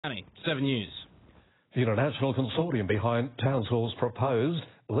Annie, 7 News. The international consortium behind Townsville's proposed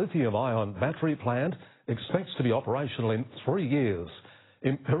lithium-ion battery plant expects to be operational in 3 years.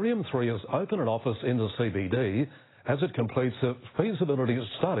 Imperium3 has opened an office in the CBD as it completes a feasibility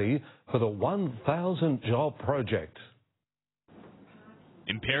study for the 1,000-job project.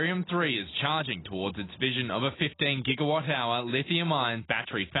 Imperium3 is charging towards its vision of a 15-gigawatt-hour lithium-ion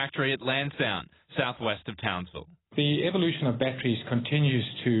battery factory at Lansdowne, southwest of Townsville. The evolution of batteries continues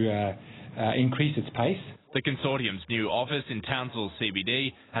to increase its pace. The consortium's new office in Townsville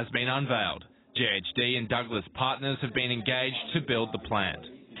CBD has been unveiled. GHD and Douglas Partners have been engaged to build the plant.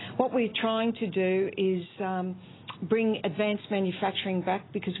 What we're trying to do is bring advanced manufacturing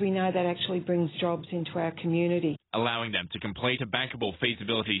back, because we know that actually brings jobs into our community. Allowing them to complete a bankable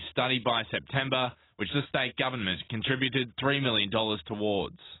feasibility study by September, which the state government contributed $3 million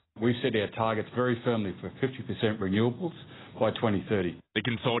towards. We've set our targets very firmly for 50% renewables by 2030. The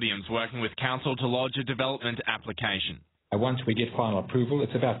consortium's working with council to lodge a development application. Once we get final approval,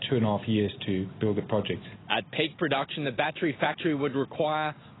 it's about 2.5 years to build the project. At peak production, the battery factory would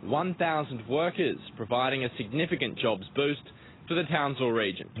require 1,000 workers, providing a significant jobs boost for the Townsville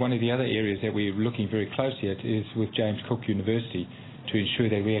region. One of the other areas that we're looking very closely at is with James Cook University, to ensure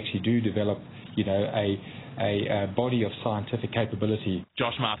that we actually do develop, a body of scientific capability.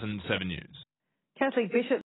 Josh Martin, 7 News. Councillor Bishop